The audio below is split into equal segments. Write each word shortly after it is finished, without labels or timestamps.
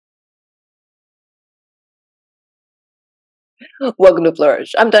Welcome to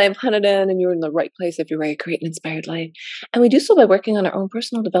Flourish. I'm Diane Planadan, and you're in the right place if you're ready to create an inspired life. And we do so by working on our own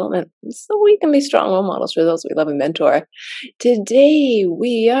personal development so we can be strong role models for those we love and mentor. Today,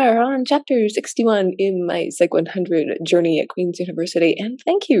 we are on chapter 61 in my Psych 100 journey at Queen's University. And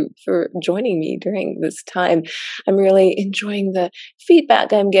thank you for joining me during this time. I'm really enjoying the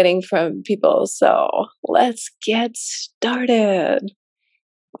feedback I'm getting from people. So let's get started.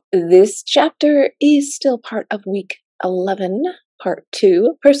 This chapter is still part of week 11, part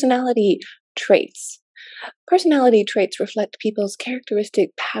 2, personality traits. Personality traits reflect people's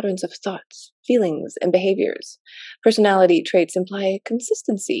characteristic patterns of thoughts, feelings, and behaviors. Personality traits imply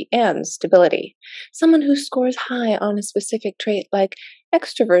consistency and stability. Someone who scores high on a specific trait like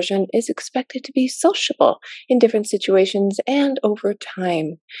extroversion is expected to be sociable in different situations and over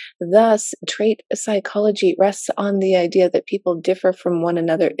time. Thus, trait psychology rests on the idea that people differ from one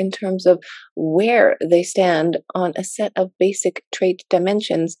another in terms of where they stand on a set of basic trait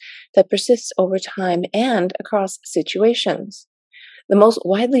dimensions that persists over time and across situations. The most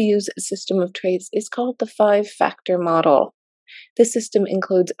widely used system of traits is called the 5-factor model. This system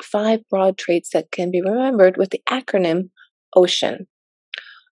includes 5 broad traits that can be remembered with the acronym OCEAN: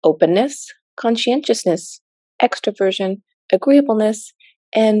 openness, conscientiousness, extroversion, agreeableness,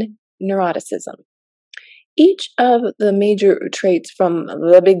 and neuroticism. Each of the major traits from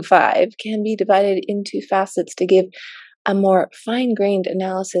the Big Five can be divided into facets to give a more fine-grained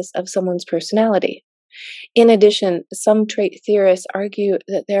analysis of someone's personality. In addition, some trait theorists argue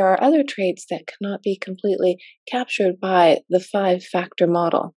that there are other traits that cannot be completely captured by the 5-factor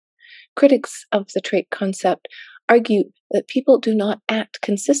model. Critics of the trait concept argue that people do not act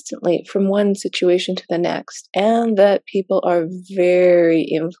consistently from one situation to the next, and that people are very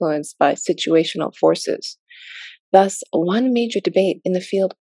influenced by situational forces. Thus, one major debate in the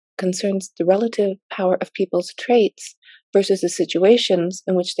field concerns the relative power of people's traits versus the situations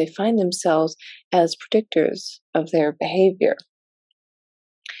in which they find themselves as predictors of their behavior.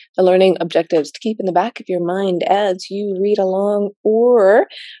 The learning objectives to keep in the back of your mind as you read along or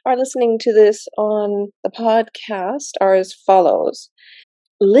are listening to this on the podcast are as follows.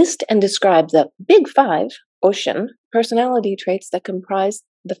 List and describe the Big Five, OCEAN, personality traits that comprise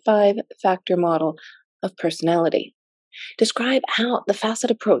the 5-factor model of personality. Describe how the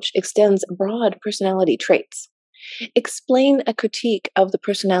facet approach extends broad personality traits. Explain a critique of the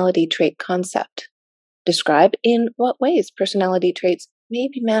personality trait concept. Describe in what ways personality traits may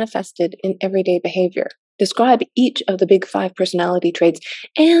be manifested in everyday behavior. Describe each of the Big Five personality traits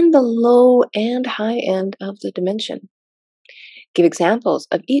and the low and high end of the dimension. Give examples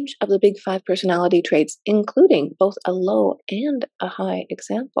of each of the Big Five personality traits, including both a low and a high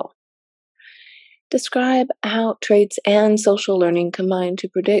example. Describe how traits and social learning combine to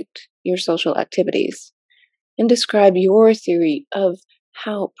predict your social activities. And describe your theory of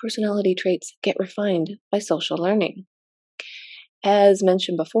how personality traits get refined by social learning. As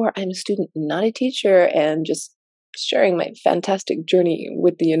mentioned before, I'm a student, not a teacher, and just sharing my fantastic journey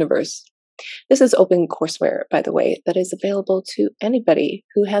with the universe. This is open courseware, by the way, that is available to anybody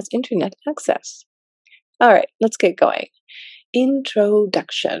who has internet access. All right, let's get going.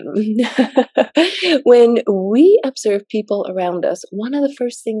 Introduction. When we observe people around us, one of the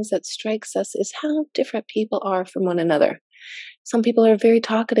first things that strikes us is how different people are from one another. Some people are very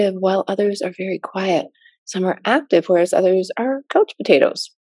talkative while others are very quiet. Some are active, whereas others are couch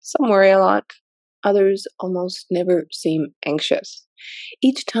potatoes. Some worry a lot. Others almost never seem anxious.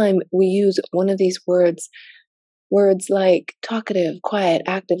 Each time we use one of these words like talkative, quiet,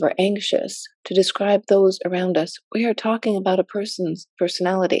 active, or anxious to describe those around us, we are talking about a person's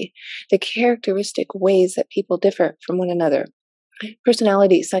personality, the characteristic ways that people differ from one another.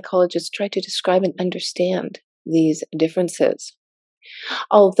 Personality psychologists try to describe and understand these differences.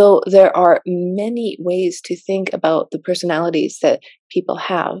 Although there are many ways to think about the personalities that people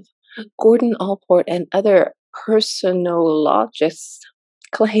have, Gordon Allport and other personologists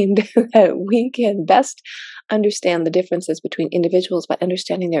claimed that we can best understand the differences between individuals by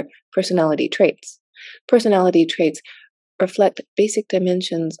understanding their personality traits. Personality traits reflect basic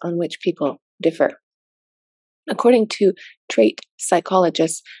dimensions on which people differ. According to trait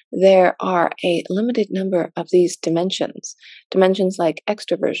psychologists, there are a limited number of these dimensions like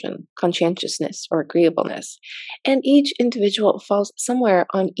extroversion, conscientiousness, or agreeableness, and each individual falls somewhere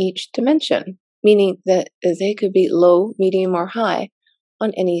on each dimension, meaning that they could be low, medium, or high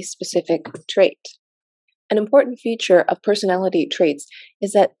on any specific trait. An important feature of personality traits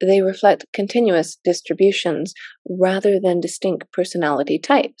is that they reflect continuous distributions rather than distinct personality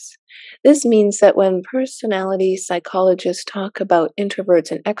types. This means that when personality psychologists talk about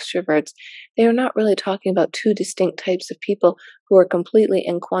introverts and extroverts, they are not really talking about two distinct types of people who are completely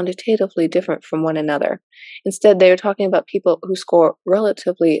and quantitatively different from one another. Instead, they are talking about people who score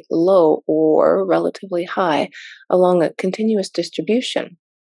relatively low or relatively high along a continuous distribution.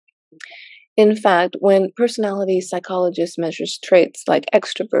 In fact, when personality psychologists measures traits like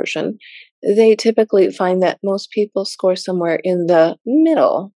extroversion, they typically find that most people score somewhere in the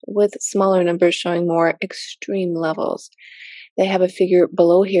middle, with smaller numbers showing more extreme levels. They have a figure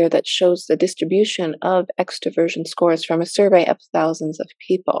below here that shows the distribution of extroversion scores from a survey of thousands of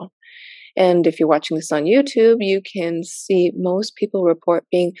people. And if you're watching this on YouTube, you can see most people report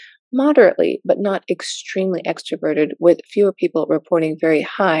being moderately, but not extremely extroverted, with fewer people reporting very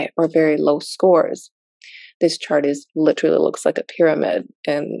high or very low scores. This chart is literally looks like a pyramid,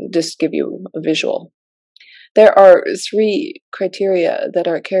 and just give you a visual. There are three criteria that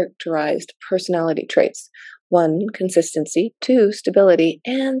are characterized personality traits: one, consistency; two, stability;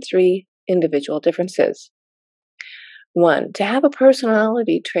 and three, individual differences. One, to have a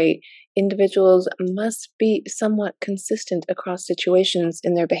personality trait, individuals must be somewhat consistent across situations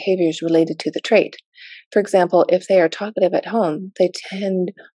in their behaviors related to the trait. For example, if they are talkative at home, they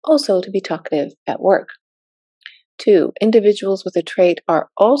tend also to be talkative at work. Two, individuals with a trait are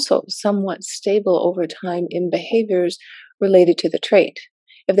also somewhat stable over time in behaviors related to the trait.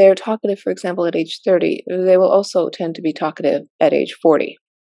 If they are talkative, for example, at age 30, they will also tend to be talkative at age 40.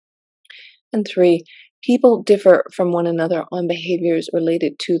 And three, people differ from one another on behaviors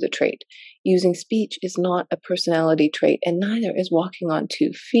related to the trait. Using speech is not a personality trait, and neither is walking on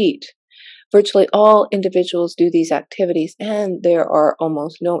 2 feet. Virtually all individuals do these activities, and there are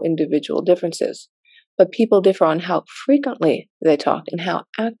almost no individual differences. But people differ on how frequently they talk and how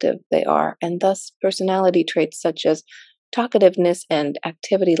active they are, and thus personality traits such as talkativeness and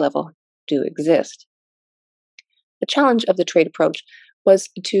activity level do exist. The challenge of the trait approach was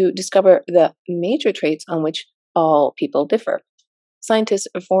to discover the major traits on which all people differ. Scientists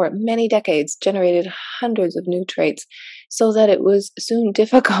for many decades generated hundreds of new traits so that it was soon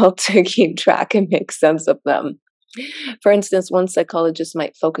difficult to keep track and make sense of them. For instance, one psychologist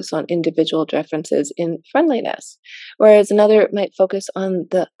might focus on individual differences in friendliness, whereas another might focus on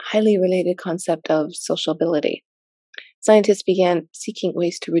the highly related concept of sociability. Scientists began seeking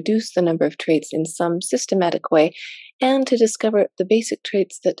ways to reduce the number of traits in some systematic way and to discover the basic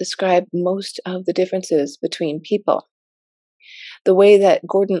traits that describe most of the differences between people. The way that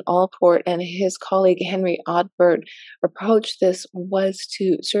Gordon Allport and his colleague Henry Odbert approached this was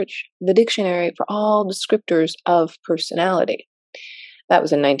to search the dictionary for all descriptors of personality. That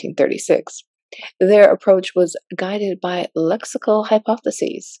was in 1936. Their approach was guided by lexical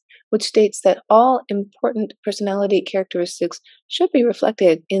hypotheses, which states that all important personality characteristics should be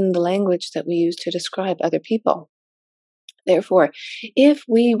reflected in the language that we use to describe other people. Therefore, if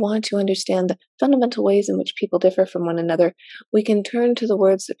we want to understand the fundamental ways in which people differ from one another, we can turn to the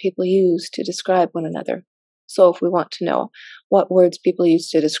words that people use to describe one another. So, if we want to know what words people use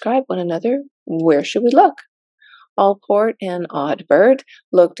to describe one another, where should we look? Allport and Odbert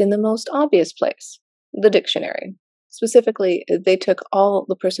looked in the most obvious place, the dictionary. Specifically, they took all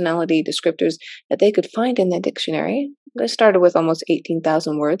the personality descriptors that they could find in the dictionary. They started with almost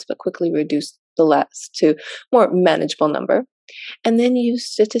 18,000 words, but quickly reduced the last to more manageable number, and then used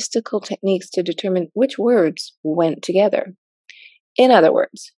statistical techniques to determine which words went together. In other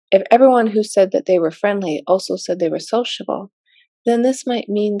words, if everyone who said that they were friendly also said they were sociable, then this might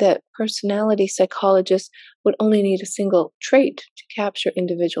mean that personality psychologists would only need a single trait to capture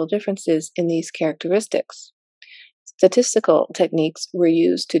individual differences in these characteristics. Statistical techniques were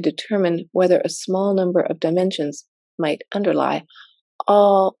used to determine whether a small number of dimensions might underlie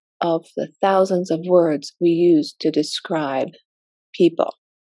all of the thousands of words we use to describe people.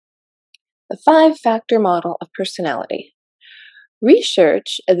 The five-factor model of personality.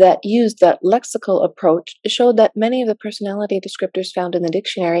 Research that used the lexical approach showed that many of the personality descriptors found in the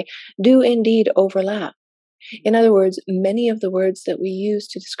dictionary do indeed overlap. In other words, many of the words that we use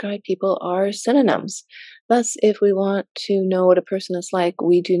to describe people are synonyms. Thus, if we want to know what a person is like,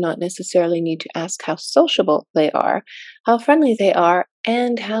 we do not necessarily need to ask how sociable they are, how friendly they are,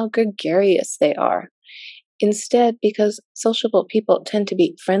 and how gregarious they are. Instead, because sociable people tend to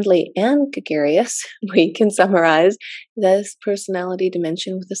be friendly and gregarious, we can summarize this personality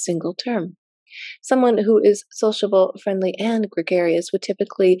dimension with a single term. Someone who is sociable, friendly, and gregarious would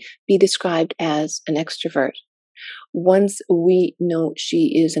typically be described as an extrovert. Once we know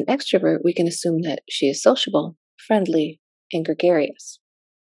she is an extrovert, we can assume that she is sociable, friendly, and gregarious.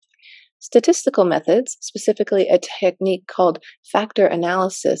 Statistical methods, specifically a technique called factor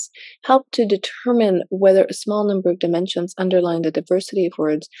analysis, help to determine whether a small number of dimensions underlying the diversity of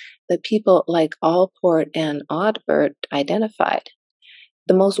words that people like Allport and Oddbert identified.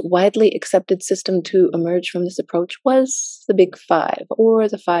 The most widely accepted system to emerge from this approach was the Big Five, or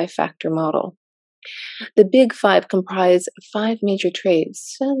the five-factor model. The Big Five comprise five major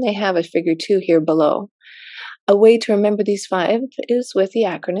traits, and they have a figure 2 here below. A way to remember these five is with the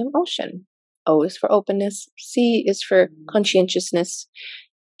acronym OCEAN. O is for openness, C is for conscientiousness,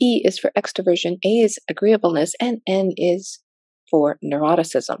 E is for extroversion, A is agreeableness, and N is for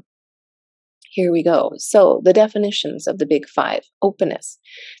neuroticism. Here we go. So, the definitions of the Big Five: openness,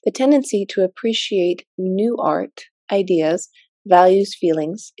 the tendency to appreciate new art, ideas, values,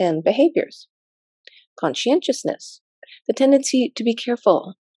 feelings, and behaviors. Conscientiousness, the tendency to be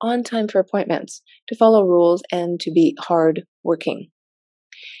careful, on time for appointments, to follow rules, and to be hard working.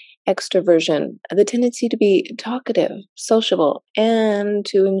 Extroversion, the tendency to be talkative, sociable, and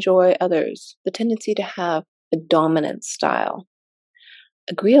to enjoy others, the tendency to have a dominant style.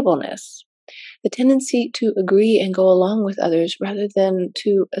 Agreeableness, the tendency to agree and go along with others rather than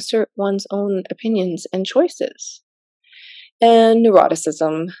to assert one's own opinions and choices. And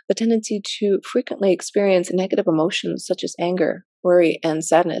neuroticism, the tendency to frequently experience negative emotions such as anger, worry, and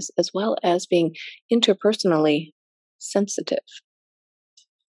sadness, as well as being interpersonally sensitive.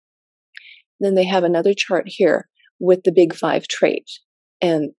 Then they have another chart here with the Big Five traits,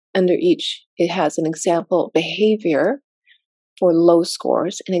 and under each it has an example behavior for low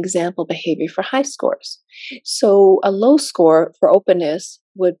scores and example behavior for high scores. So a low score for openness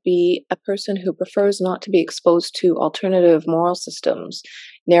would be a person who prefers not to be exposed to alternative moral systems,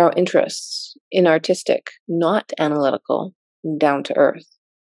 narrow interests, inartistic, not analytical, down to earth.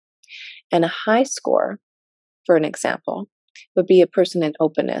 And a high score, for an example, would be a person in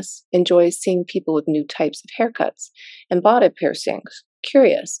openness, enjoys seeing people with new types of haircuts and body piercings,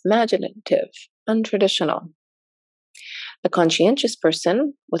 curious, imaginative, untraditional. A conscientious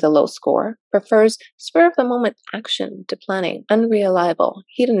person with a low score prefers spur-of-the-moment action to planning, unreliable,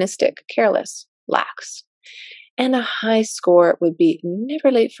 hedonistic, careless, lax. And a high score would be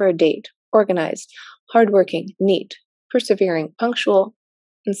never late for a date, organized, hardworking, neat, persevering, punctual,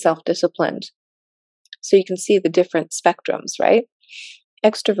 and self-disciplined. So you can see the different spectrums, right?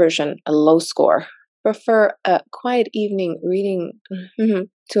 Extroversion, a low score. Prefer a quiet evening reading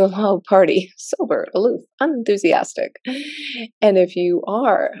to a loud party, sober, aloof, unenthusiastic. And if you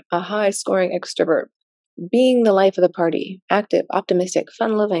are a high-scoring extrovert, being the life of the party, active, optimistic,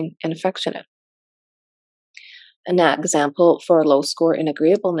 fun-loving, and affectionate. An example for a low score in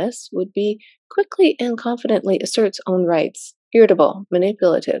agreeableness would be quickly and confidently asserts own rights, irritable,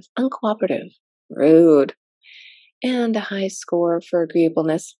 manipulative, uncooperative, rude. And a high score for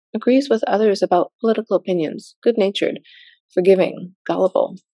agreeableness agrees with others about political opinions, good-natured, forgiving,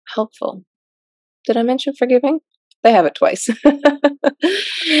 gullible, helpful. Did I mention forgiving? They have it twice.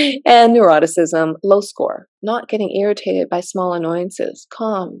 And neuroticism, low score, not getting irritated by small annoyances,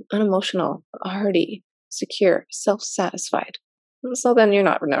 calm, unemotional, hardy, secure, self-satisfied. So then you're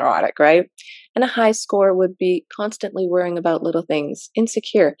not neurotic, right? And a high score would be constantly worrying about little things,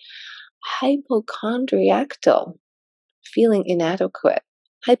 insecure, hypochondriacal, feeling inadequate.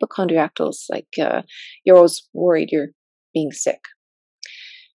 Hypochondriacal is like you're always worried you're being sick.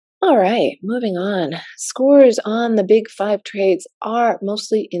 All right, moving on. Scores on the Big Five traits are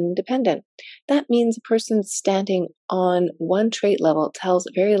mostly independent. That means a person standing on one trait level tells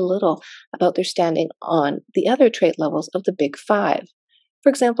very little about their standing on the other trait levels of the Big Five. For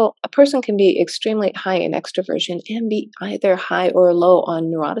example, a person can be extremely high in extroversion and be either high or low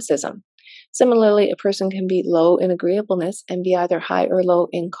on neuroticism. Similarly, a person can be low in agreeableness and be either high or low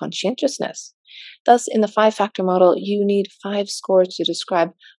in conscientiousness. Thus, in the five-factor model, you need 5 scores to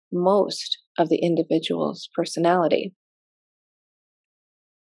describe most of the individual's personality.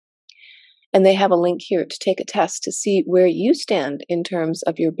 And they have a link here to take a test to see where you stand in terms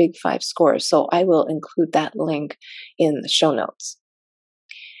of your Big Five scores. So I will include that link in the show notes.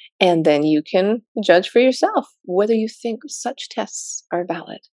 And then you can judge for yourself whether you think such tests are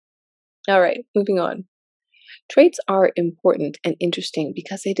valid. All right, moving on. Traits are important and interesting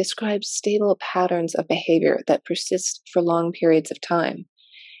because they describe stable patterns of behavior that persist for long periods of time.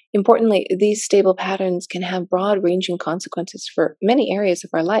 Importantly, these stable patterns can have broad-ranging consequences for many areas of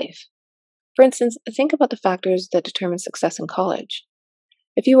our life. For instance, think about the factors that determine success in college.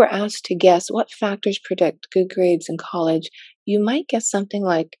 If you were asked to guess what factors predict good grades in college, you might guess something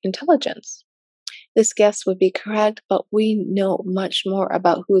like intelligence. This guess would be correct, but we know much more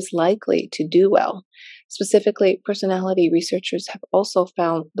about who is likely to do well. Specifically, personality researchers have also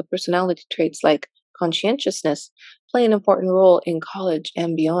found the personality traits like conscientiousness play an important role in college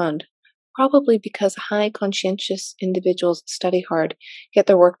and beyond. Probably because high conscientious individuals study hard, get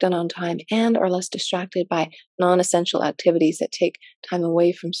their work done on time, and are less distracted by non essential activities that take time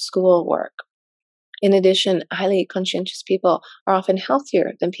away from schoolwork. In addition, highly conscientious people are often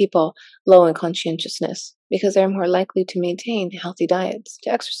healthier than people low in conscientiousness because they're more likely to maintain healthy diets,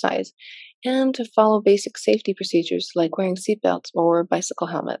 to exercise, and to follow basic safety procedures like wearing seatbelts or bicycle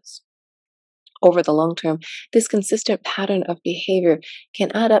helmets. Over the long term, this consistent pattern of behavior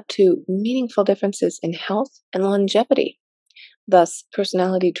can add up to meaningful differences in health and longevity. Thus,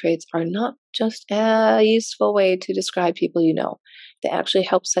 personality traits are not just a useful way to describe people you know. They actually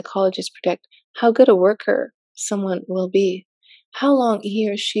help psychologists predict how good a worker someone will be, how long he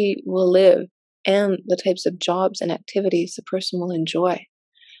or she will live, and the types of jobs and activities the person will enjoy.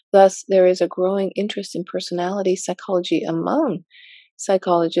 Thus, there is a growing interest in personality psychology among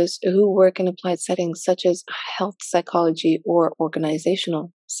psychologists who work in applied settings such as health psychology or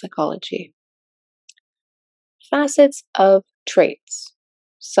organizational psychology. Facets of traits,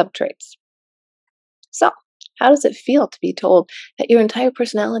 subtraits. So, how does it feel to be told that your entire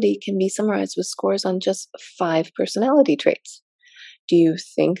personality can be summarized with scores on just 5 personality traits? Do you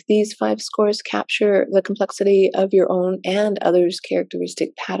think these 5 scores capture the complexity of your own and others'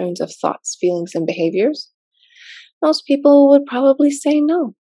 characteristic patterns of thoughts, feelings, and behaviors? Most people would probably say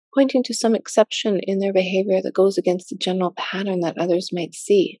no, pointing to some exception in their behavior that goes against the general pattern that others might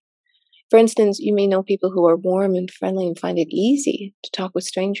see. For instance, you may know people who are warm and friendly and find it easy to talk with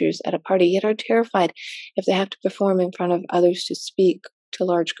strangers at a party, yet are terrified if they have to perform in front of others to speak to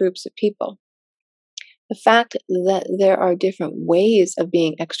large groups of people. The fact that there are different ways of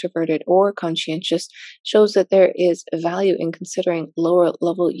being extroverted or conscientious shows that there is value in considering lower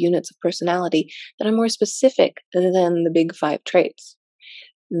level units of personality that are more specific than the big 5 traits.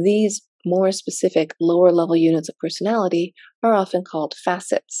 These more specific lower level units of personality are often called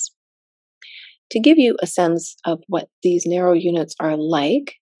facets. To give you a sense of what these narrow units are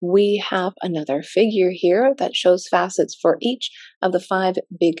like, we have another figure here that shows facets for each of the 5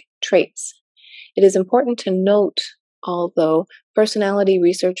 big traits. It is important to note, although personality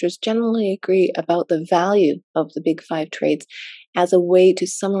researchers generally agree about the value of the big 5 traits as a way to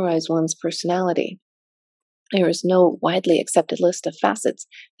summarize one's personality, there is no widely accepted list of facets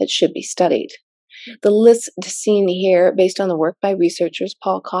that should be studied. The list seen here, based on the work by researchers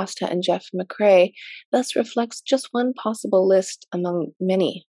Paul Costa and Jeff McCrae, thus reflects just one possible list among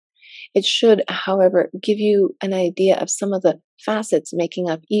many. It should, however, give you an idea of some of the facets making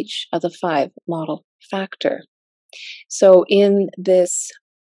up each of the 5 model factor. So in this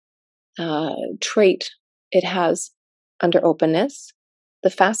trait, it has under openness the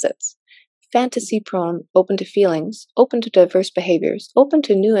facets: fantasy prone, open to feelings, open to diverse behaviors, open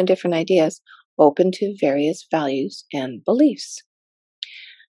to new and different ideas, open to various values and beliefs.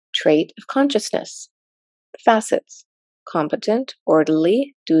 Trait of consciousness. Facets: competent,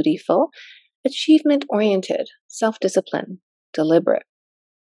 orderly, dutiful, achievement oriented, self discipline, deliberate.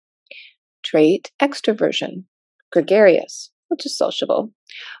 Trait extroversion. Gregarious, which is sociable,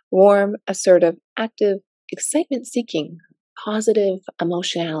 warm, assertive, active, excitement seeking, positive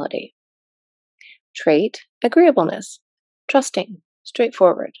emotionality. Trait agreeableness. Trusting,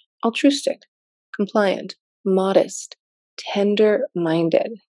 straightforward, altruistic, compliant, modest, tender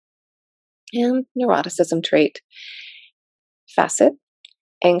minded. And neuroticism trait. Facet: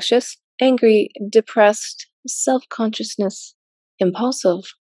 anxious, angry, depressed, self consciousness,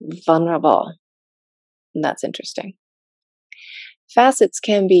 impulsive, vulnerable. And that's interesting. Facets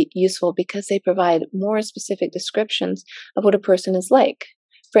can be useful because they provide more specific descriptions of what a person is like.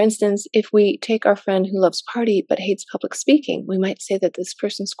 For instance, if we take our friend who loves party but hates public speaking, we might say that this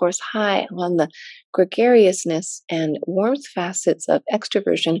person scores high on the gregariousness and warmth facets of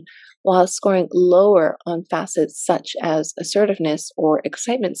extroversion, while scoring lower on facets such as assertiveness or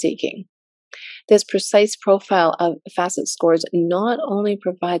excitement seeking. This precise profile of facet scores not only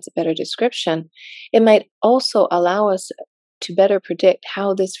provides a better description, it might also allow us to better predict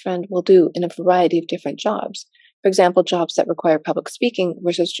how this friend will do in a variety of different jobs. For example, jobs that require public speaking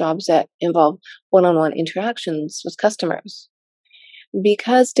versus jobs that involve one on one interactions with customers.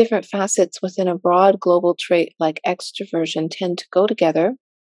 Because different facets within a broad global trait like extroversion tend to go together,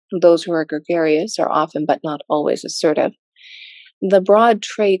 those who are gregarious are often but not always assertive, the broad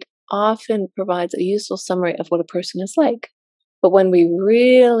trait often provides a useful summary of what a person is like. But when we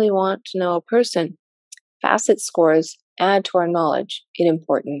really want to know a person, facet scores add to our knowledge in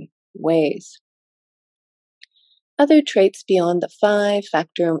important ways. other traits beyond the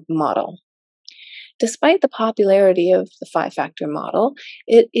five-factor model. Despite the popularity of the five-factor model,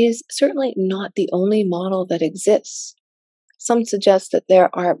 it is certainly not the only model that exists. Some suggest that there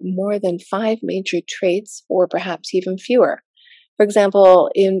are more than five major traits, or perhaps even fewer. For example,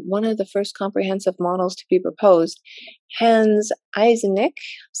 in one of the first comprehensive models to be proposed, Hans Eysenck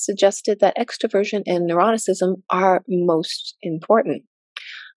suggested that extroversion and neuroticism are most important.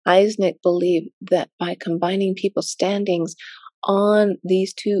 Eysenck believed that by combining people's standings on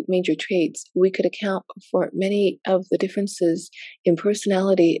these two major traits, we could account for many of the differences in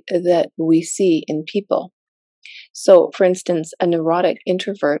personality that we see in people. So, for instance, a neurotic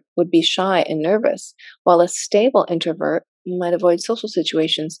introvert would be shy and nervous, while a stable introvert might avoid social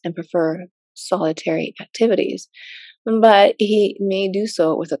situations and prefer solitary activities. But he may do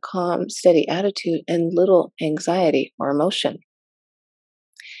so with a calm, steady attitude and little anxiety or emotion.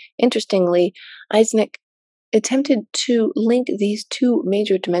 Interestingly, Eysenck attempted to link these two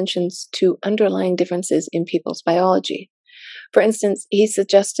major dimensions to underlying differences in people's biology. For instance, he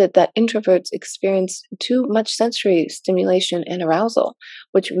suggested that introverts experience too much sensory stimulation and arousal,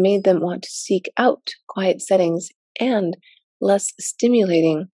 which made them want to seek out quiet settings and less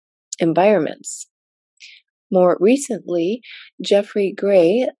stimulating environments. More recently, Jeffrey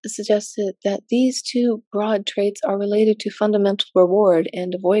Gray suggested that these two broad traits are related to fundamental reward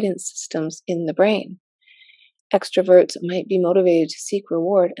and avoidance systems in the brain. Extroverts might be motivated to seek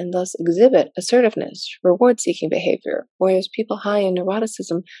reward and thus exhibit assertiveness, reward-seeking behavior, whereas people high in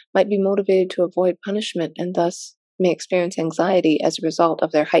neuroticism might be motivated to avoid punishment and thus may experience anxiety as a result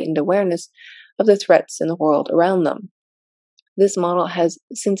of their heightened awareness of the threats in the world around them. This model has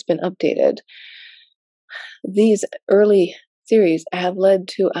since been updated. These early theories have led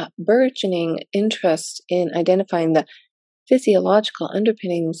to a burgeoning interest in identifying the physiological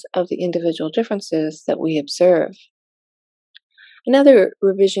underpinnings of the individual differences that we observe. Another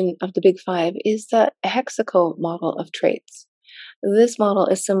revision of the Big Five is the Hexaco model of traits. This model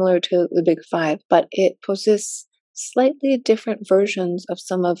is similar to the Big Five, but it possesses slightly different versions of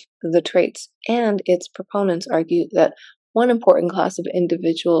some of the traits, and its proponents argue that one important class of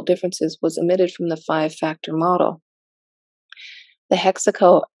individual differences was omitted from the five-factor model. The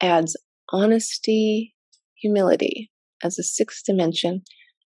Hexaco adds honesty, humility as a sixth dimension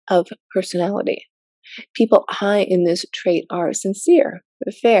of personality. People high in this trait are sincere,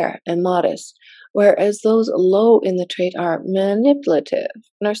 fair, and modest, whereas those low in the trait are manipulative,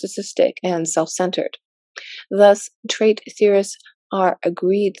 narcissistic, and self-centered. Thus, trait theorists are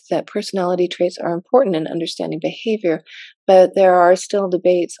agreed that personality traits are important in understanding behavior, but there are still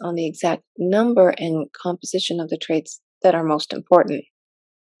debates on the exact number and composition of the traits that are most important.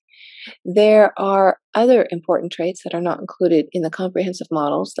 There are other important traits that are not included in the comprehensive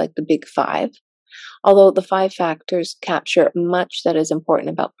models, like the Big Five. Although the five factors capture much that is important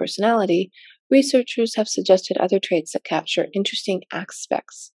about personality, researchers have suggested other traits that capture interesting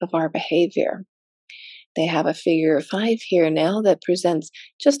aspects of our behavior. They have a figure of five here now that presents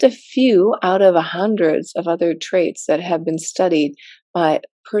just a few out of hundreds of other traits that have been studied by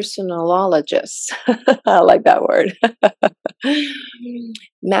personologists. I like that word.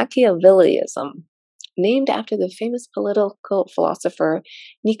 Machiavellism. Named after the famous political philosopher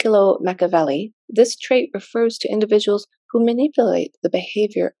Niccolo Machiavelli, this trait refers to individuals who manipulate the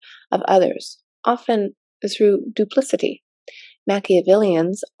behavior of others, often through duplicity.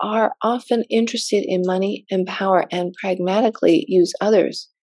 Machiavellians are often interested in money and power and pragmatically use others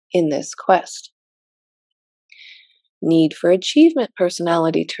in this quest. Need for achievement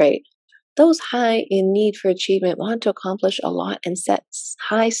personality trait. Those high in need for achievement want to accomplish a lot and set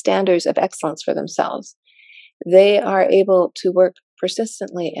high standards of excellence for themselves. They are able to work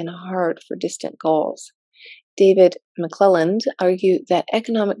persistently and hard for distant goals. David McClelland argued that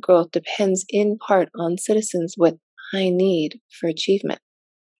economic growth depends in part on citizens with high need for achievement.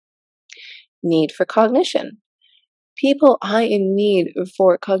 Need for cognition. People high in need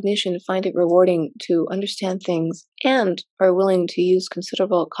for cognition find it rewarding to understand things and are willing to use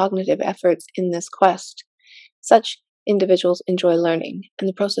considerable cognitive efforts in this quest. Such individuals enjoy learning and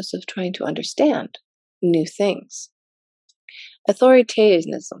the process of trying to understand new things.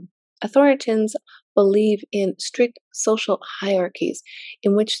 Authoritarianism. Authoritarians believe in strict social hierarchies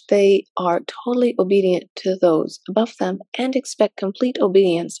in which they are totally obedient to those above them and expect complete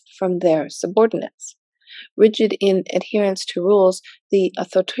obedience from their subordinates. Rigid in adherence to rules, the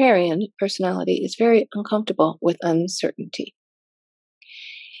authoritarian personality is very uncomfortable with uncertainty.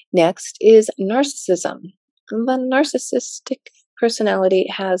 Next is narcissism. The narcissistic personality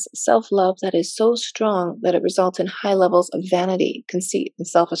has self-love that is so strong that it results in high levels of vanity, conceit, and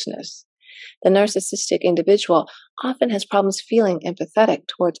selfishness. The narcissistic individual often has problems feeling empathetic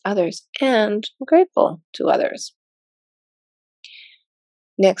towards others and grateful to others.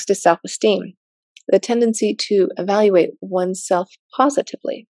 Next is self esteem, the tendency to evaluate oneself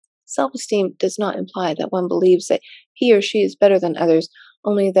positively. Self esteem does not imply that one believes that he or she is better than others,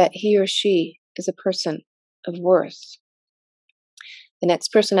 only that he or she is a person of worth. The next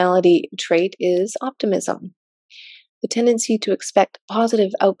personality trait is optimism, the tendency to expect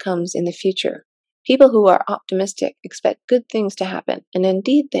positive outcomes in the future. People who are optimistic expect good things to happen, and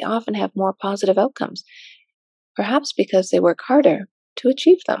indeed, they often have more positive outcomes, perhaps because they work harder to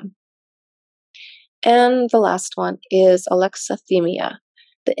achieve them. And the last one is alexithymia,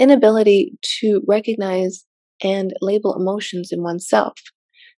 the inability to recognize and label emotions in oneself.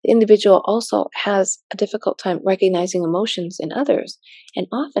 The individual also has a difficult time recognizing emotions in others and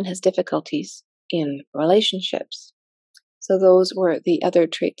often has difficulties in relationships. So, those were the other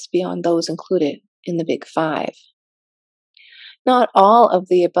traits beyond those included in the Big Five. Not all of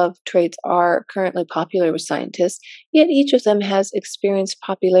the above traits are currently popular with scientists, yet each of them has experienced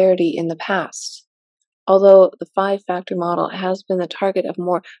popularity in the past. Although the five-factor model has been the target of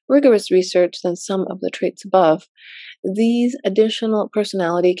more rigorous research than some of the traits above, these additional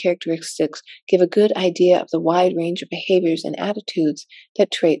personality characteristics give a good idea of the wide range of behaviors and attitudes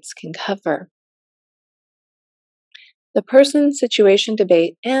that traits can cover. The person situation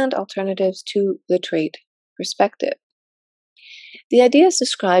debate and alternatives to the trait perspective. The ideas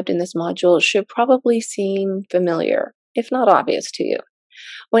described in this module should probably seem familiar, if not obvious to you.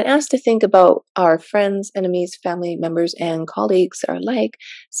 When asked to think about our friends, enemies, family members, and colleagues are like,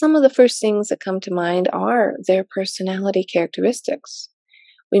 some of the first things that come to mind are their personality characteristics.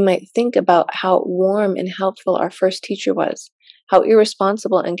 We might think about how warm and helpful our first teacher was, how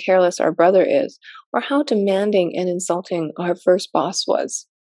irresponsible and careless our brother is, or how demanding and insulting our first boss was.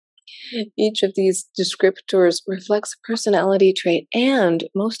 Each of these descriptors reflects a personality trait, and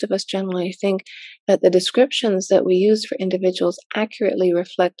most of us generally think that the descriptions that we use for individuals accurately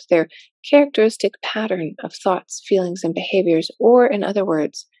reflect their characteristic pattern of thoughts, feelings, and behaviors, or in other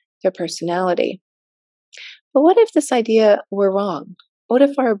words, their personality. But what if this idea were wrong? What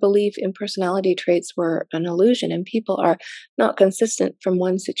if our belief in personality traits were an illusion and people are not consistent from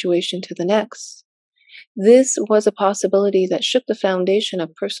one situation to the next? This was a possibility that shook the foundation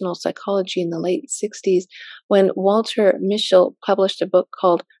of personal psychology in the late 60s when Walter Mischel published a book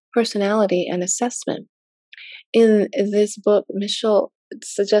called Personality and Assessment. In this book, Mischel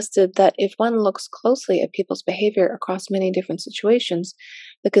suggested that if one looks closely at people's behavior across many different situations,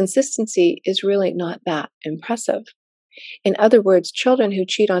 the consistency is really not that impressive. In other words, children who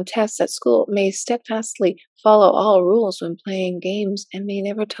cheat on tests at school may steadfastly follow all rules when playing games and may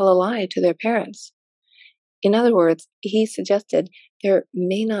never tell a lie to their parents. In other words, he suggested there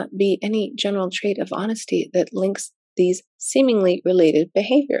may not be any general trait of honesty that links these seemingly related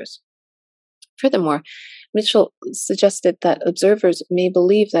behaviors. Furthermore, Mitchell suggested that observers may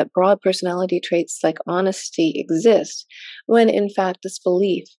believe that broad personality traits like honesty exist, when in fact this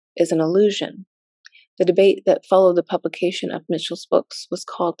belief is an illusion. The debate that followed the publication of Mitchell's books was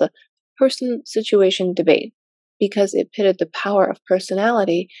called the person situation debate, because it pitted the power of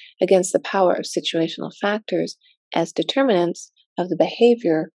personality against the power of situational factors as determinants of the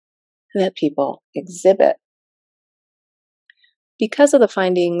behavior that people exhibit. Because of the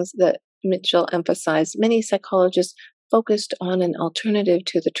findings that Mitchell emphasized, many psychologists focused on an alternative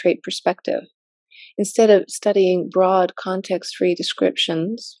to the trait perspective. Instead of studying broad context-free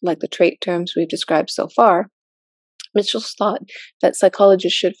descriptions, like the trait terms we've described so far, Mitchell thought that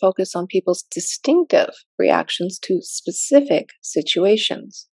psychologists should focus on people's distinctive reactions to specific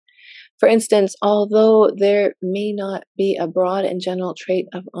situations. For instance, although there may not be a broad and general trait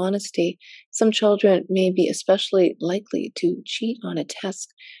of honesty, some children may be especially likely to cheat on a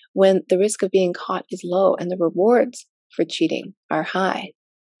test when the risk of being caught is low and the rewards for cheating are high.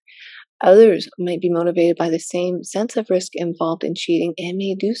 Others might be motivated by the same sense of risk involved in cheating and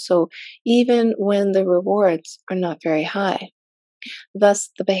may do so even when the rewards are not very high. Thus,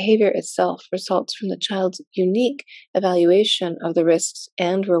 the behavior itself results from the child's unique evaluation of the risks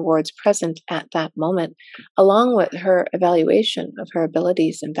and rewards present at that moment, along with her evaluation of her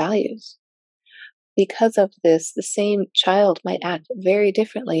abilities and values. Because of this, the same child might act very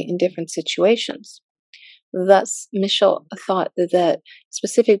differently in different situations. Thus, Mischel thought that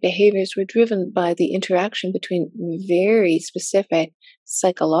specific behaviors were driven by the interaction between very specific,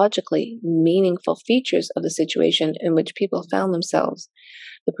 psychologically meaningful features of the situation in which people found themselves,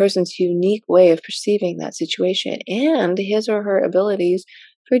 the person's unique way of perceiving that situation, and his or her abilities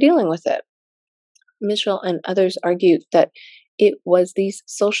for dealing with it. Mischel and others argued that It was these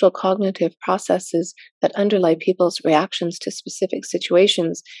social cognitive processes that underlie people's reactions to specific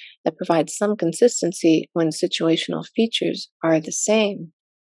situations that provide some consistency when situational features are the same.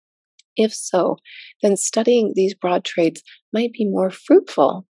 If so, then studying these broad traits might be more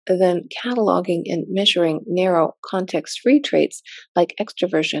fruitful than cataloging and measuring narrow context free traits like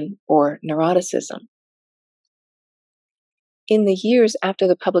extroversion or neuroticism. In the years after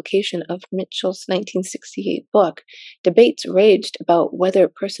the publication of Mitchell's 1968 book, debates raged about whether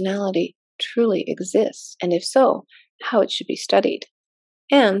personality truly exists, and if so, how it should be studied.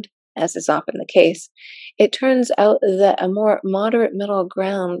 And, as is often the case, it turns out that a more moderate middle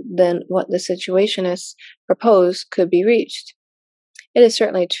ground than what the situationists propose could be reached. It is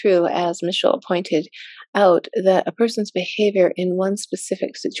certainly true, as Michel pointed out, that a person's behavior in one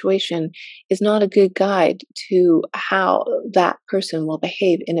specific situation is not a good guide to how that person will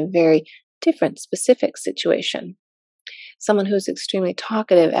behave in a very different specific situation. Someone who is extremely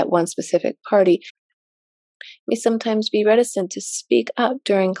talkative at one specific party may sometimes be reticent to speak up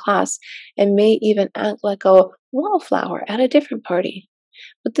during class and may even act like a wallflower at a different party.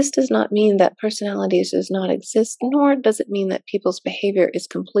 But this does not mean that personalities does not exist, nor does it mean that people's behavior is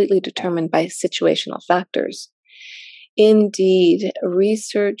completely determined by situational factors. Indeed,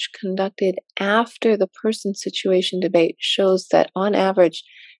 research conducted after the person situation debate shows that on average,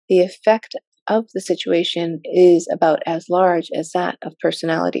 the effect of the situation is about as large as that of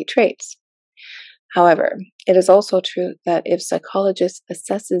personality traits. However, it is also true that if psychologists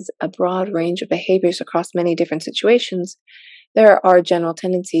assesses a broad range of behaviors across many different situations, there are general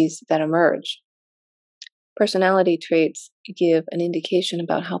tendencies that emerge. Personality traits give an indication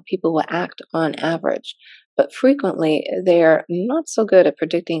about how people will act on average, but frequently they are not so good at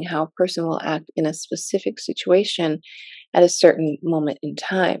predicting how a person will act in a specific situation at a certain moment in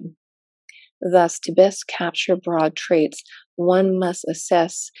time. Thus, to best capture broad traits, one must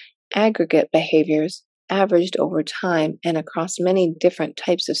assess aggregate behaviors averaged over time and across many different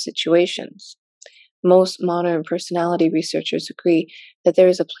types of situations. Most modern personality researchers agree that there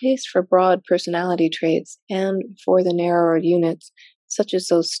is a place for broad personality traits and for the narrower units, such as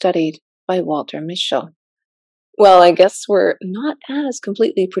those studied by Walter Mischel. Well, I guess we're not as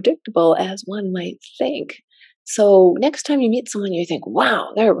completely predictable as one might think. So, next time you meet someone you think, wow,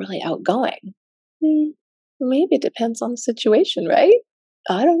 they're really outgoing, hmm, maybe it depends on the situation, right?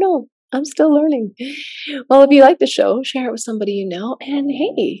 I don't know. I'm still learning. Well, if you like the show, share it with somebody you know. And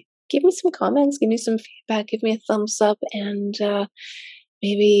hey, give me some comments, give me some feedback, give me a thumbs up. And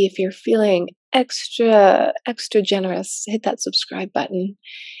maybe if you're feeling extra generous, hit that subscribe button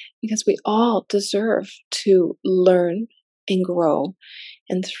because we all deserve to learn and grow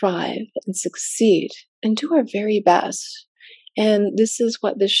and thrive and succeed and do our very best. And this is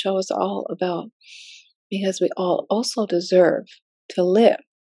what this show is all about because we all also deserve to live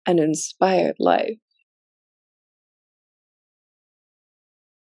an inspired life.